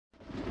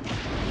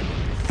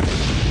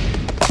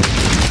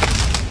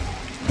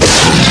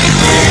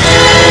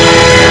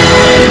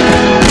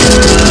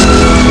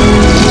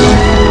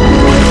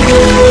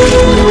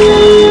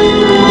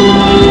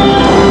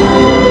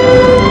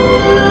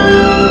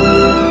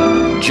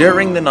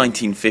During the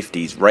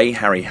 1950s, Ray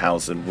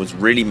Harryhausen was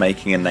really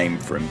making a name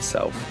for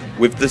himself.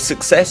 With the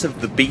success of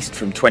The Beast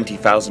from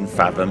 20,000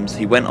 Fathoms,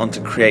 he went on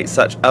to create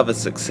such other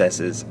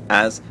successes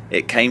as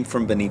It Came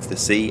From Beneath the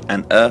Sea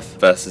and Earth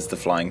vs. the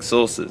Flying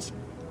Saucers.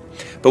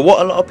 But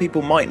what a lot of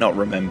people might not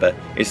remember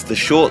is the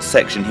short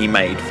section he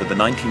made for the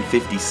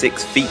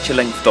 1956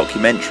 feature-length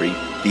documentary,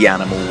 The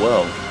Animal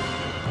World.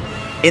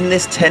 In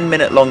this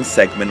 10-minute long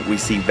segment, we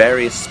see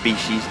various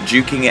species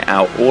duking it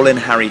out, all in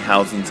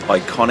Harryhausen's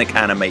iconic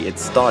animated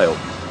style.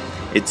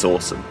 It's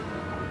awesome.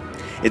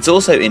 It's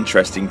also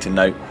interesting to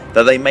note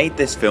that they made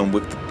this film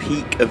with the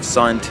peak of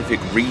scientific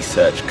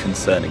research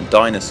concerning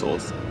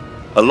dinosaurs.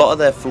 A lot of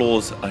their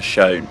flaws are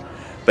shown,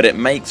 but it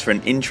makes for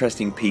an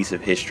interesting piece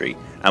of history,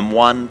 and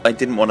one I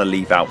didn't want to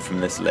leave out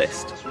from this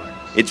list.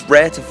 It's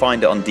rare to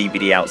find it on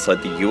DVD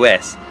outside the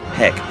US,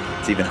 heck,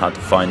 it's even hard to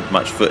find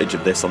much footage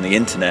of this on the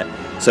internet,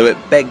 so it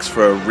begs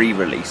for a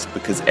re-release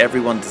because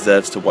everyone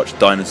deserves to watch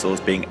dinosaurs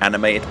being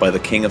animated by the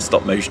king of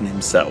stop motion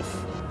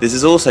himself. This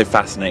is also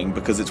fascinating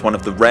because it's one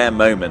of the rare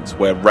moments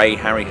where Ray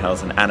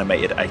Harryhausen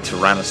animated a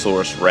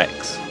Tyrannosaurus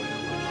Rex.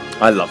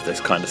 I love this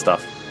kind of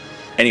stuff.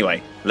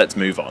 Anyway, let's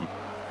move on.